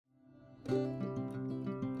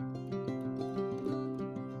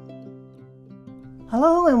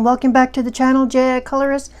Hello and welcome back to the channel, J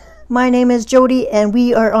Colorist. My name is Jody and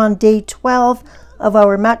we are on day 12 of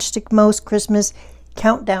our Matchstick Mouse Christmas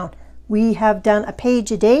countdown. We have done a page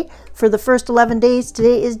a day for the first 11 days.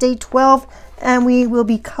 Today is day 12 and we will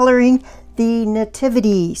be coloring the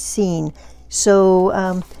nativity scene.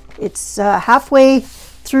 So it's halfway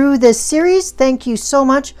through this series. Thank you so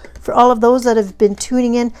much for all of those that have been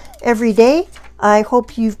tuning in every day. I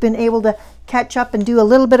hope you've been able to catch up and do a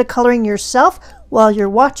little bit of coloring yourself while you're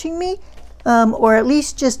watching me, or at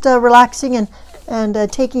least just relaxing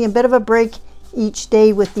and taking a bit of a break each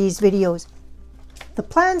day with these videos. The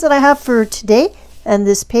plans that I have for today and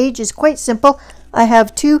this page is quite simple. I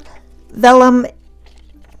have two vellum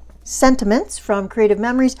sentiments from Creative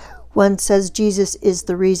Memories. One says Jesus is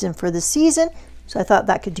the reason for the season, so I thought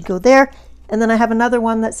that could go there. And then I have another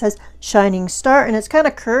one that says shining star, and it's kind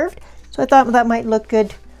of curved, so I thought that might look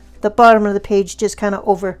good. The bottom of the page just kind of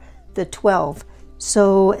over the 12.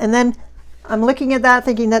 So, and then I'm looking at that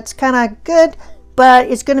thinking that's kind of good, but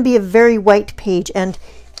it's going to be a very white page, and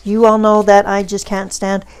you all know that I just can't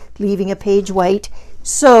stand leaving a page white.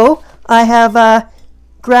 So I have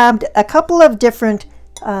grabbed a couple of different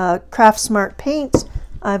Craft Smart paints.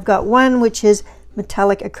 I've got one which is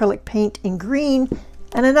metallic acrylic paint in green,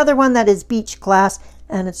 and another one that is beach glass,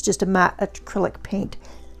 and it's just a matte acrylic paint.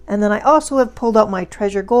 And then I also have pulled out my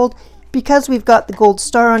treasure gold because we've got the gold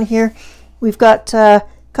star on here. We've got a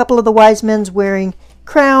couple of the wise men's wearing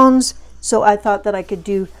crowns, so I thought that I could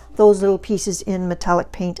do those little pieces in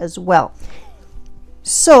metallic paint as well.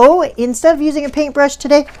 So instead of using a paintbrush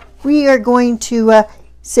today, we are going to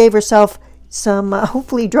save ourselves some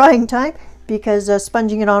hopefully drying time, because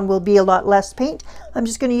sponging it on will be a lot less paint. I'm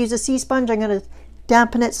just going to use a sea sponge. I'm going to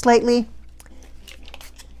dampen it slightly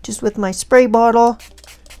just with my spray bottle.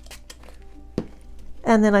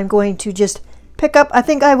 And then I'm going to just pick up, I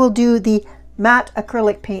think I will do the matte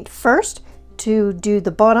acrylic paint first to do the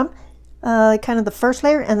bottom, kind of the first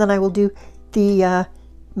layer, and then I will do the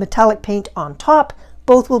metallic paint on top.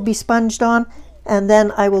 Both will be sponged on, and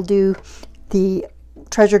then I will do the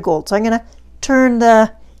treasure gold. So I'm going to turn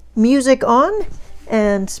the music on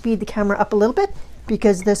and speed the camera up a little bit,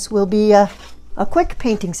 because this will be a quick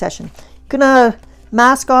painting session. Gonna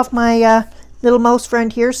mask off my little mouse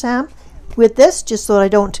friend here, Sam, with this, just so I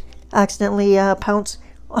don't accidentally pounce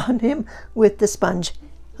on him with the sponge.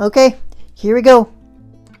 Okay, here we go.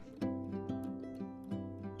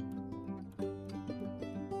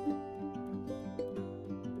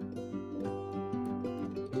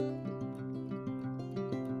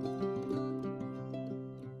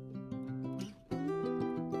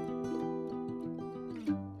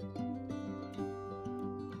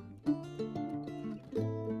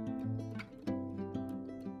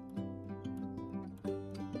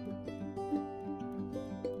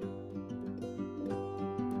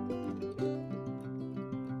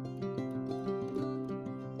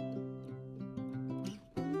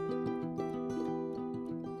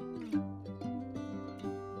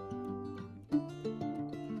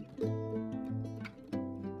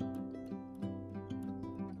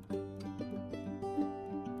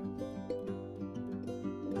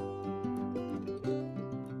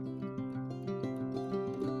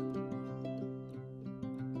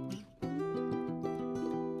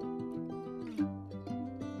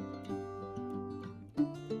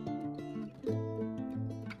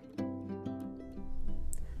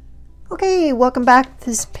 Okay, welcome back.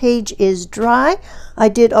 This page is dry. I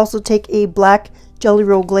did also take a black Jelly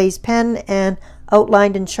Roll Glaze pen and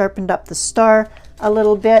outlined and sharpened up the star a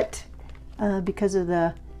little bit because of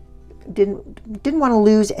the didn't want to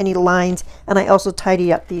lose any lines, and I also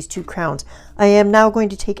tidied up these two crowns. I am now going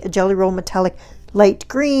to take a Jelly Roll Metallic light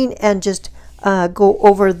green and just go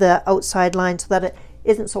over the outside line so that it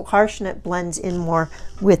isn't so harsh and it blends in more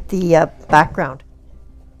with the background,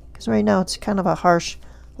 because right now it's kind of a harsh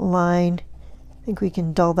line. I think we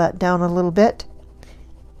can dull that down a little bit.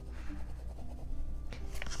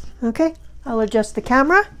 Okay, I'll adjust the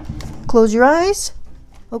camera. Close your eyes.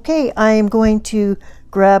 Okay, I am going to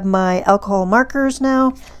grab my alcohol markers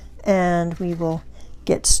now and we will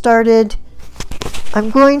get started. I'm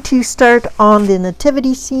going to start on the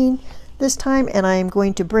nativity scene this time, and I am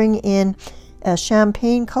going to bring in a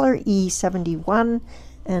champagne color E71,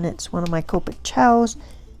 and it's one of my Copic Chows,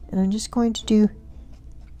 and I'm just going to do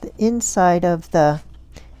the inside of the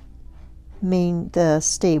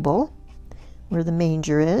stable where the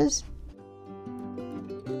manger is.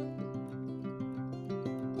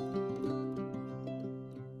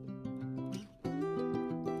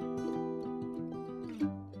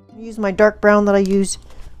 Use my dark brown that I use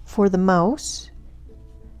for the mouse.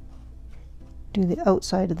 Do the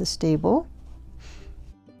outside of the stable.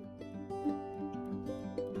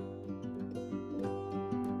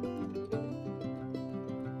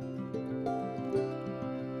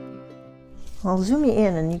 I'll zoom you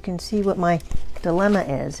in and you can see what my dilemma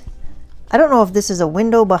is. I don't know if this is a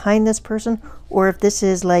window behind this person or if this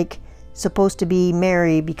is like supposed to be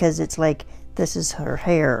Mary because it's like this is her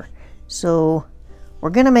hair. So we're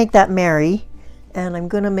gonna make that Mary, and I'm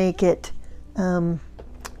gonna make it so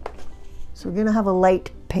we're gonna have a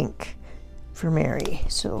light pink for Mary.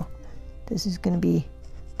 So this is gonna be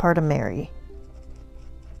part of Mary,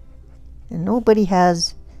 and nobody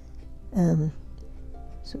has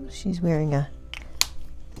so she's wearing a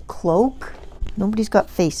cloak. Nobody's got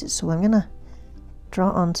faces, so I'm gonna draw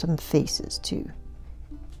on some faces too.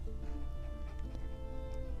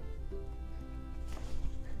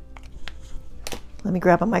 Let me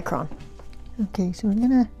grab a micron. Okay, so I'm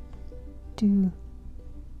gonna do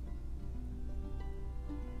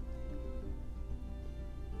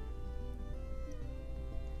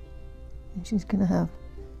and she's gonna have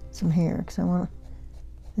some hair because I want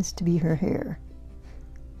this to be her hair.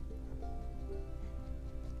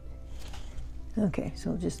 Okay,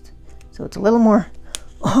 so just so it's a little more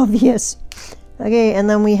obvious. Okay, and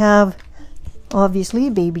then we have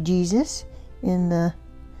obviously baby Jesus in the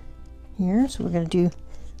here, so we're going to do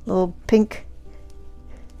a little pink,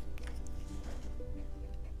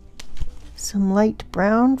 some light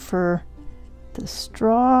brown for the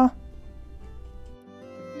straw.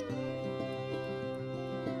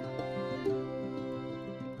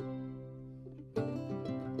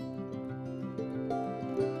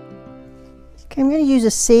 Okay, I'm going to use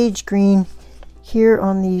a sage green here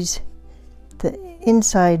on these, the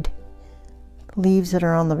inside leaves that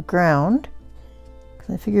are on the ground.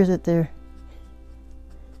 I figure that they're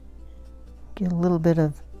get a little bit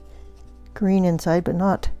of green inside, but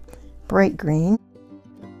not bright green.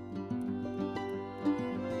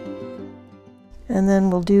 And then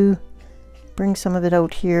we'll bring some of it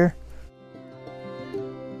out here.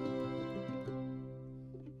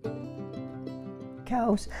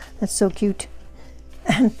 Cows, that's so cute.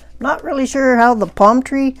 And not really sure how the palm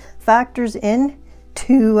tree factors in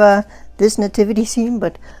to this nativity scene,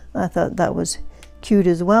 but I thought that was cute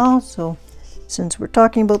as well. So since we're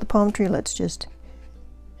talking about the palm tree, let's just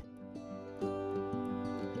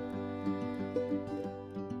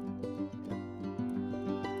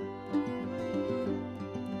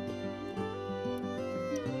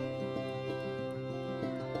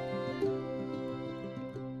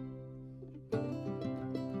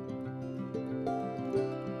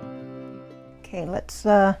okay, let's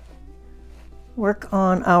work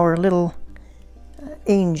on our little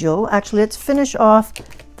angel. Actually, let's finish off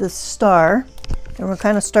the star, and we'll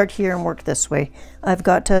kind of start here and work this way. I've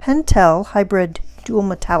got a Pentel hybrid dual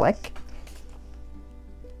metallic,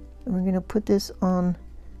 and we're going to put this on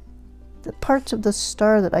the parts of the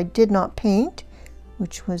star that I did not paint,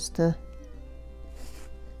 which was the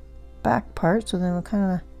back part, so then we'll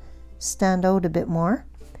kind of stand out a bit more.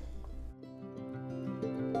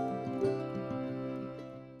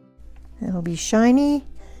 It'll be shiny,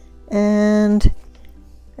 and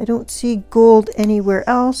I don't see gold anywhere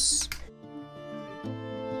else.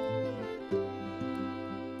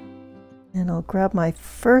 And I'll grab my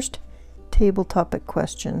first table topic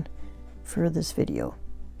question for this video.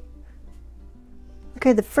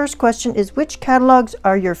 Okay, the first question is, which catalogs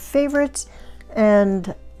are your favorites?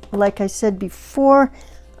 And like I said before,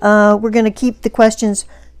 we're going to keep the questions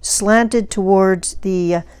slanted towards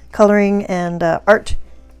the coloring and art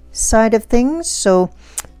side of things. So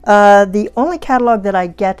the only catalog that I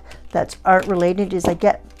get that's art related is I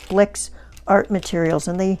get Blick's art materials,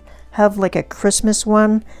 and they have like a Christmas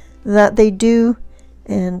one that they do,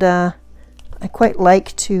 and I quite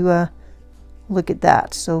like to look at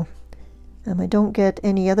that. So I don't get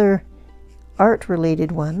any other art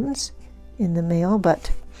related ones in the mail,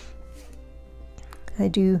 but I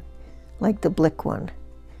do like the Blick one,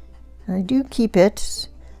 and I do keep it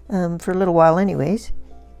for a little while anyways.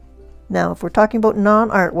 Now, if we're talking about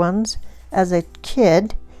non-art ones, as a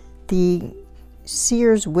kid, the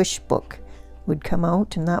Sears Wish book would come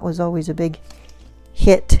out, and that was always a big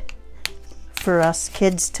hit for us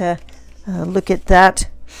kids to look at that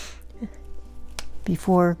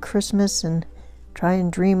before Christmas and try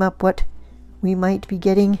and dream up what we might be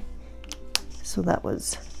getting. So that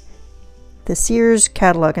was the Sears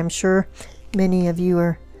catalog. I'm sure many of you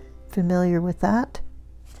are familiar with that.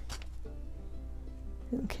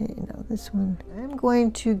 Okay, now this one, I'm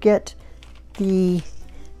going to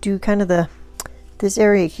do kind of this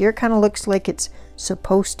area here kind of looks like it's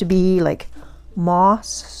supposed to be like moss,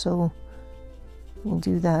 so we'll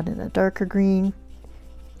do that in a darker green.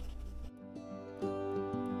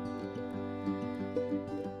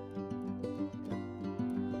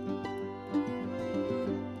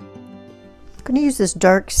 going to use this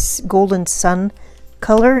dark golden sun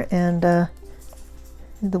color, and the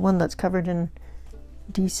one that's covered in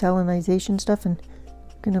desalinization stuff, and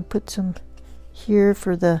I'm going to put some here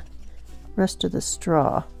for the rest of the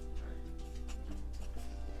straw.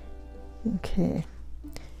 Okay,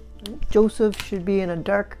 Joseph should be in a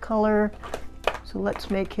dark color, so let's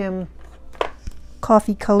make him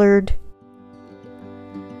coffee colored.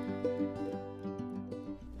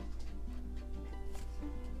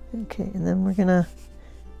 Okay, and then we're gonna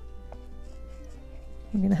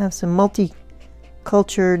have some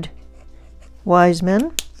multi-cultured wise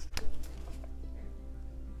men.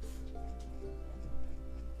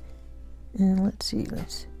 And let's see,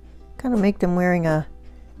 let's kind of make them wearing a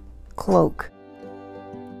cloak.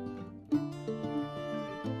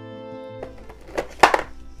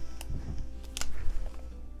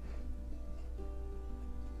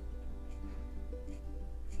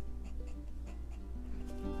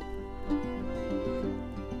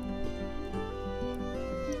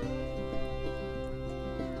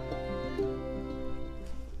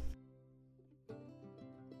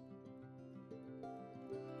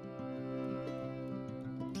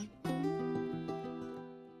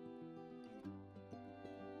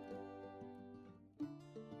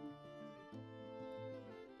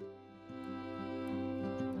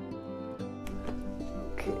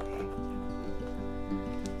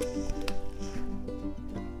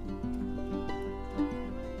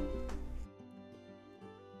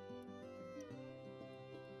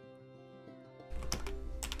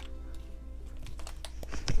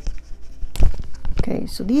 Okay,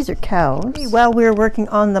 so these are cows. While we're working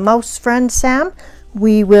on the mouse friend Sam,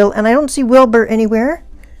 we will, and I don't see Wilbur anywhere,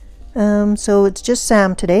 so it's just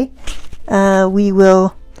Sam today. We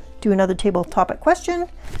will do another table topic question,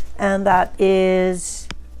 and that is,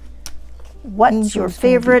 what's your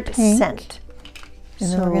favorite scent? And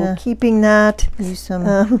so we're gonna keeping that, use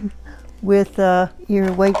some with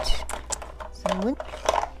your white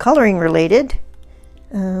coloring related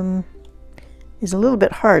is a little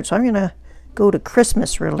bit hard, so I'm gonna go to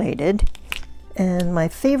Christmas related, and my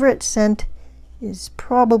favorite scent is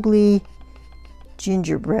probably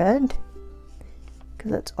gingerbread,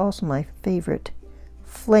 because that's also my favorite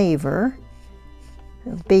flavor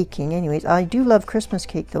of baking. Anyways, I do love Christmas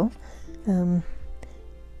cake though,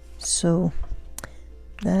 so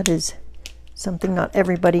that is something not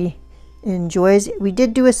everybody enjoys. We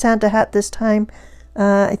did do a Santa hat this time.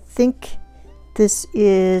 I think this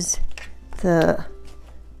is the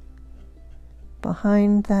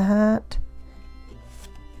behind the hat,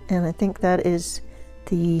 and I think that is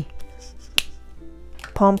the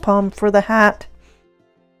pom-pom for the hat.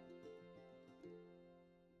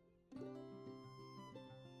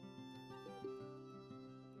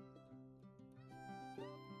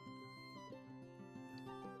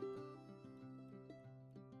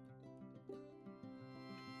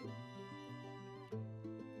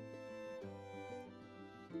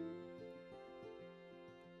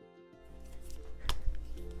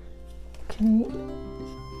 Okay.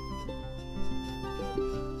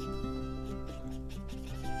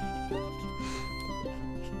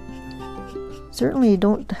 Certainly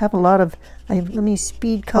don't have a lot of, let me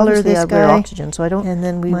speed color this guy. Oxygen, so I don't, and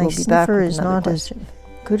then we will be back with another question.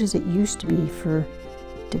 As good as it used to be for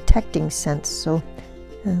detecting scents, so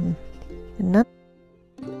not.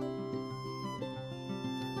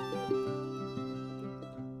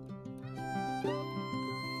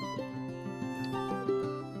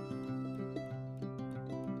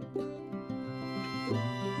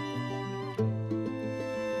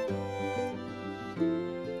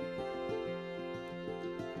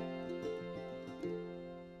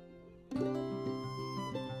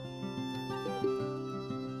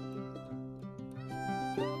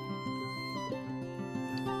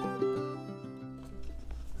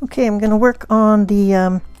 Okay, I'm going to work on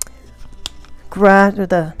the grass or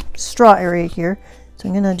the straw area here. So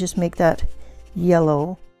I'm going to just make that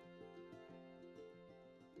yellow.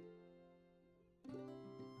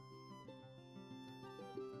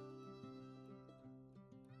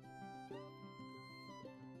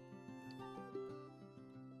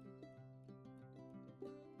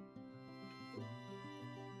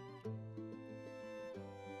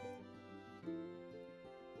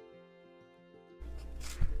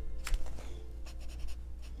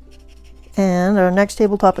 And our next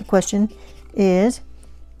table topic question is,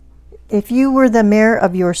 if you were the mayor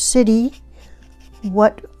of your city,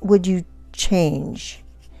 what would you change?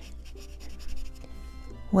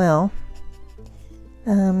 Well,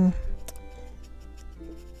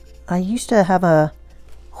 I used to have a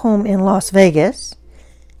home in Las Vegas,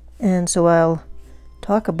 and so I'll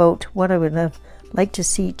talk about what I would have like to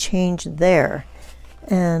see change there.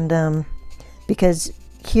 And because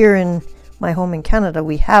here in my home in Canada,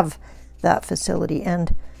 we have that facility.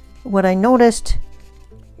 And what I noticed,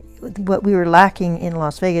 what we were lacking in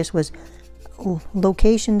Las Vegas was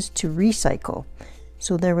locations to recycle.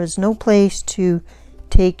 So there was no place to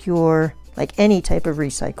take your, like any type of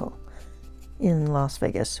recycle in Las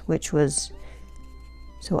Vegas, which was,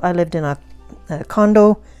 so I lived in a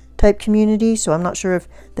condo type community, so I'm not sure if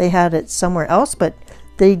they had it somewhere else, but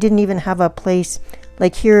they didn't even have a place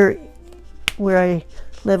like here where I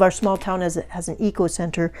live. Our small town has an eco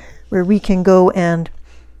center where we can go and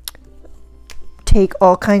take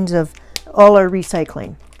all our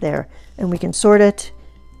recycling there, and we can sort it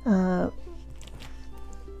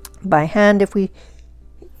by hand if we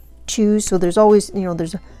choose. So there's always, you know,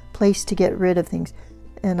 there's a place to get rid of things.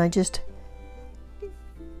 And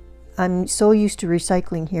I'm so used to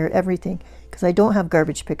recycling here, everything, because I don't have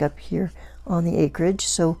garbage pickup here on the acreage.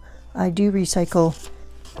 So I do recycle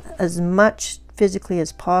as much physically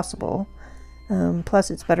as possible.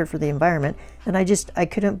 Plus it's better for the environment. And I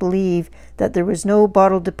couldn't believe that there was no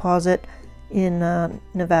bottle deposit in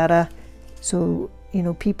Nevada. So, you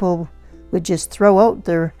know, people would just throw out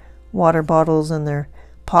their water bottles and their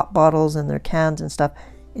pop bottles and their cans and stuff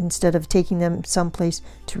instead of taking them someplace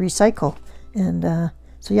to recycle. And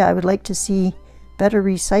so yeah, I would like to see better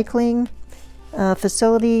recycling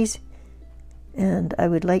facilities, and I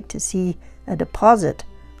would like to see a deposit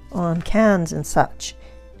on cans and such.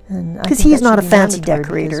 And because he's not a fancy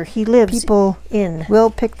decorator, he lives, people will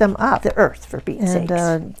pick them up the earth, for being sakes.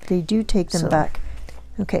 And they do take them back,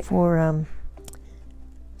 okay, for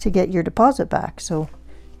to get your deposit back. So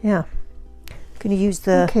yeah, going to use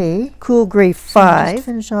the Cool Gray 5. Just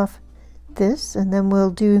finish off this, and then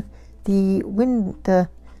we'll do the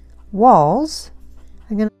walls.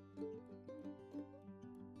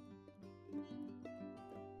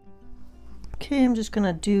 I'm just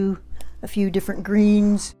gonna do a few different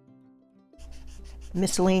greens,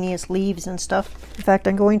 miscellaneous leaves and stuff. In fact,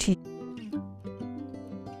 I'm going to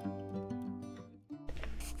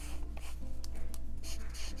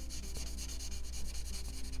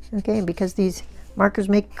because these markers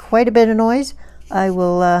make quite a bit of noise, I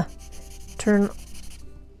will turn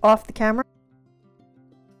off the camera.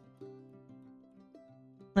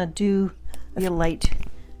 I'm gonna do a light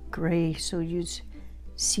gray, so use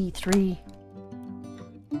C3.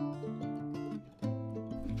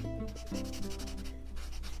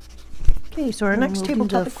 Okay, so our next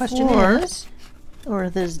tabletop question is, or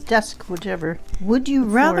this desk, whichever. Would you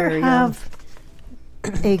rather have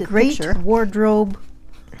a great wardrobe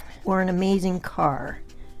or an amazing car?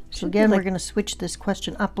 So again, we're going to switch this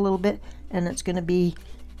question up a little bit, and it's going to be,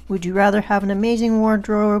 would you rather have an amazing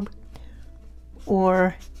wardrobe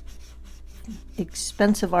or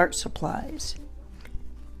expensive art supplies?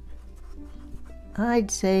 I'd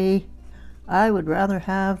say I would rather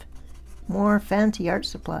have more fancy art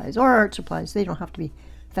supplies, or art supplies. They don't have to be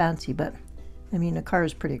fancy, but I mean, a car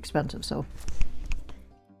is pretty expensive, so.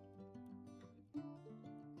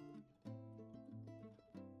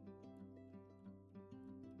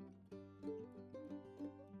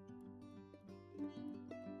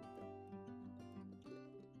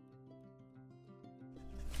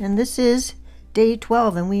 And this is day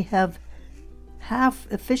 12, and we have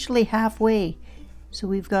officially halfway. So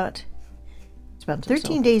we've got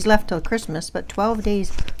 13 days left till Christmas, but 12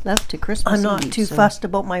 days left to Christmas. I'm not too fussed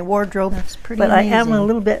about my wardrobe, but amazing. I am a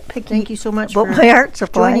little bit picky. Thank you so much about my art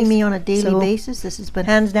supplies. Joining me on a daily basis. This has been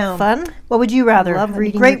hands down fun. What would you rather? Love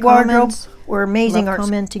reading great wardrobe or amazing art?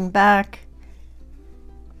 Commenting back.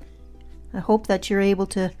 I hope that you're able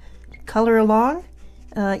to color along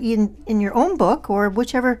in your own book, or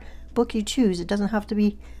whichever book you choose. It doesn't have to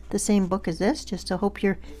be the same book as this. Just I hope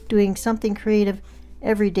you're doing something creative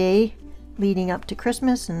every day leading up to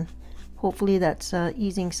Christmas, and hopefully that's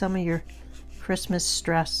easing some of your Christmas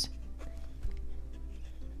stress.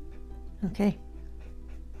 Okay,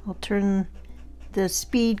 I'll turn the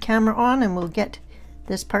speed camera on and we'll get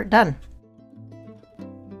this part done.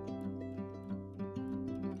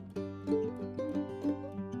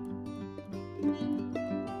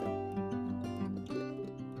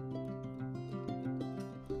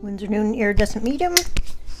 Windsor Newton iridescent medium.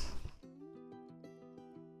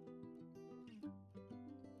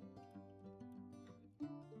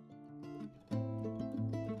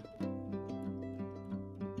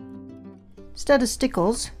 Instead of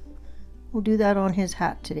stickles, we'll do that on his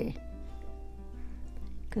hat today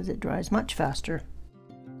because it dries much faster.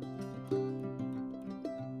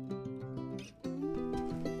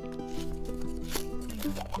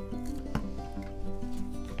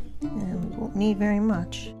 And we won't need very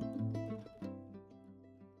much.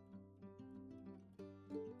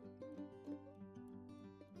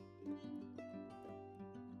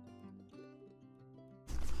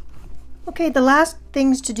 Okay, the last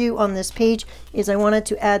things to do on this page is I wanted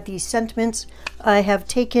to add these sentiments. I have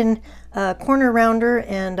taken a corner rounder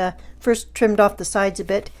and first trimmed off the sides a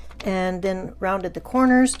bit and then rounded the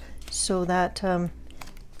corners so that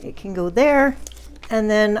it can go there. And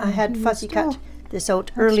then I had fussy cut this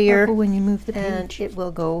out earlier when you move the page. And it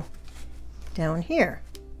will go down here.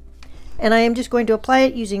 And I am just going to apply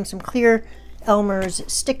it using some clear Elmer's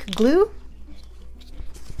stick glue.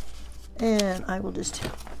 And I will just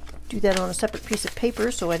do that on a separate piece of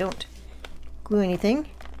paper so I don't glue anything.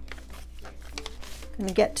 I'm going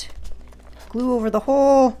to get glue over the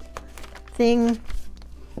whole thing.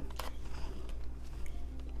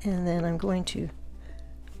 And then I'm going to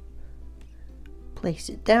place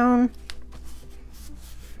it down.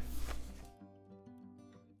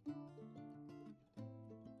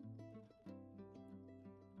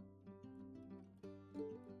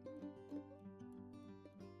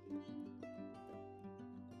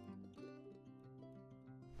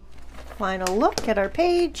 Final look at our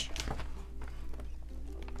page.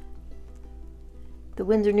 The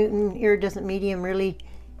Winsor Newton iridescent medium really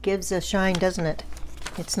gives a shine, doesn't it?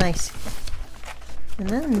 It's nice. And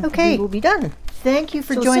then we will be done. Thank you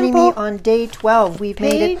for joining me on day 12. We've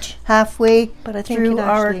made it halfway through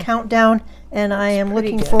our countdown, and I am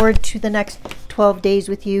looking forward to the next 12 days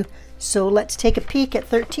with you. So let's take a peek at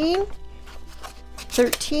 13.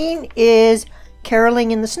 13 is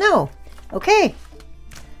caroling in the snow. Okay.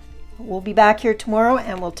 We'll be back here tomorrow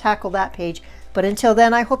and we'll tackle that page. But until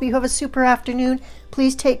then, I hope you have a super afternoon.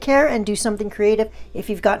 Please take care and do something creative if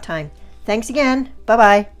you've got time. Thanks again.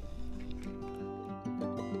 Bye-bye.